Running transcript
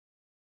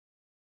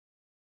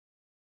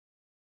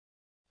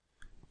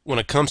When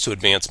it comes to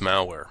advanced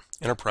malware,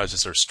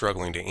 enterprises are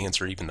struggling to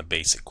answer even the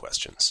basic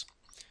questions.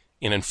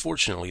 And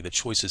unfortunately, the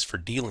choices for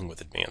dealing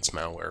with advanced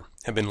malware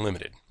have been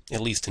limited,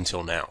 at least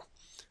until now.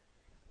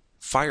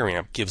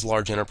 FireAMP gives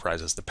large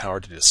enterprises the power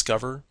to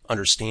discover,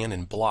 understand,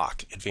 and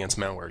block advanced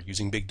malware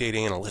using big data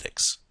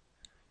analytics.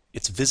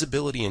 It's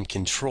visibility and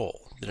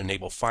control that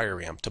enable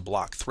FireAMP to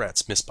block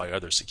threats missed by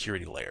other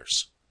security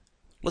layers.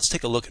 Let's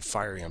take a look at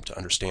FireAMP to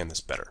understand this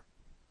better.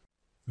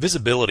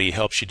 Visibility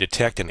helps you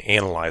detect and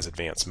analyze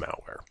advanced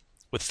malware.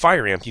 With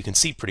FireAMP, you can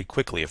see pretty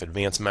quickly if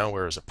advanced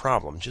malware is a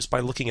problem just by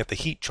looking at the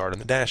heat chart on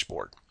the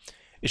dashboard.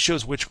 It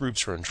shows which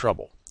groups are in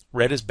trouble.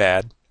 Red is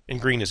bad, and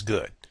green is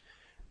good.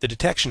 The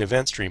detection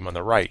event stream on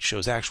the right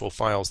shows actual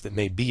files that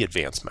may be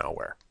advanced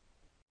malware.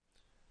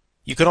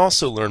 You can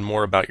also learn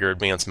more about your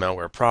advanced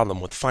malware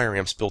problem with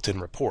FireAMP's built-in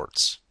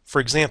reports.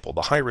 For example,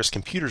 the high-risk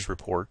computers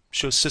report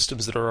shows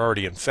systems that are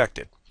already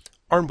infected.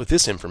 Armed with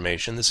this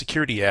information, the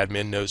security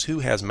admin knows who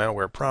has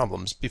malware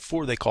problems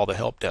before they call the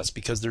help desk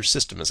because their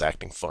system is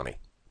acting funny.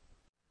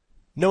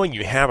 Knowing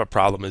you have a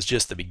problem is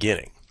just the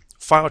beginning.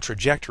 File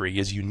trajectory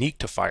is unique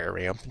to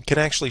FireAMP and can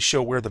actually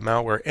show where the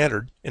malware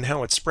entered and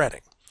how it's spreading.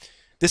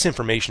 This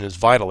information is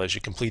vital as you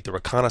complete the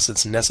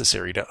reconnaissance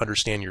necessary to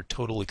understand your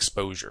total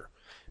exposure.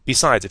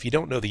 Besides, if you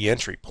don't know the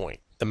entry point,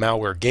 the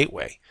malware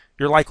gateway,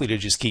 you're likely to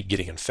just keep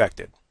getting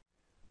infected.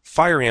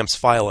 FireAMP's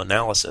file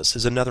analysis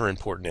is another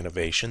important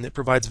innovation that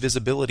provides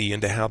visibility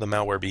into how the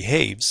malware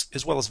behaves,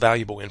 as well as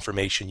valuable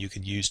information you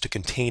can use to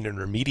contain and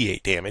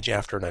remediate damage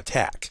after an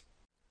attack.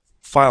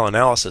 File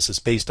analysis is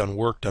based on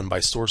work done by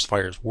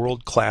Sourcefire's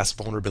world-class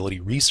vulnerability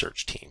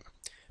research team.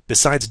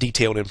 Besides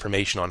detailed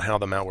information on how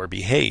the malware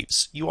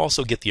behaves, you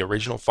also get the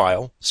original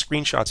file,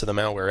 screenshots of the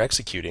malware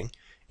executing,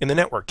 and the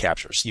network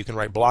capture so you can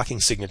write blocking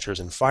signatures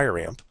in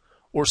FireAMP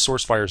or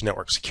Sourcefire's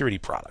network security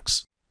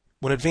products.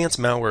 When advanced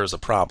malware is a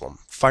problem,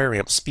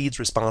 FireAMP speeds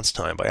response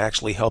time by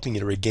actually helping you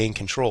to regain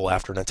control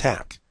after an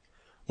attack.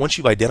 Once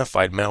you've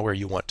identified malware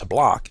you want to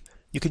block,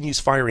 you can use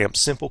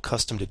FireAMP's simple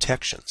custom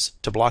detections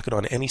to block it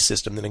on any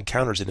system that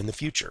encounters it in the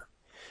future.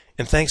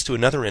 And thanks to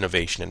another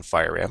innovation in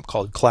FireAMP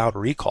called Cloud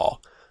Recall,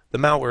 the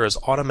malware is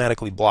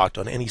automatically blocked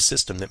on any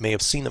system that may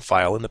have seen the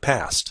file in the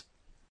past.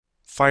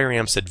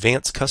 FireAMP's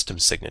advanced custom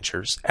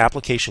signatures,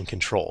 application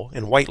control,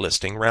 and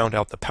whitelisting round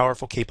out the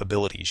powerful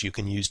capabilities you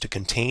can use to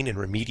contain and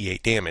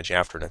remediate damage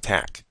after an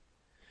attack.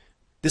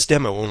 This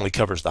demo only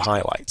covers the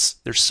highlights.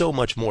 There's so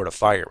much more to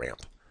FireAMP,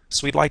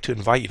 so we'd like to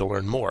invite you to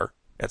learn more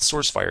at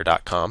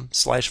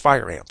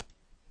sourcefire.com/FireAMP.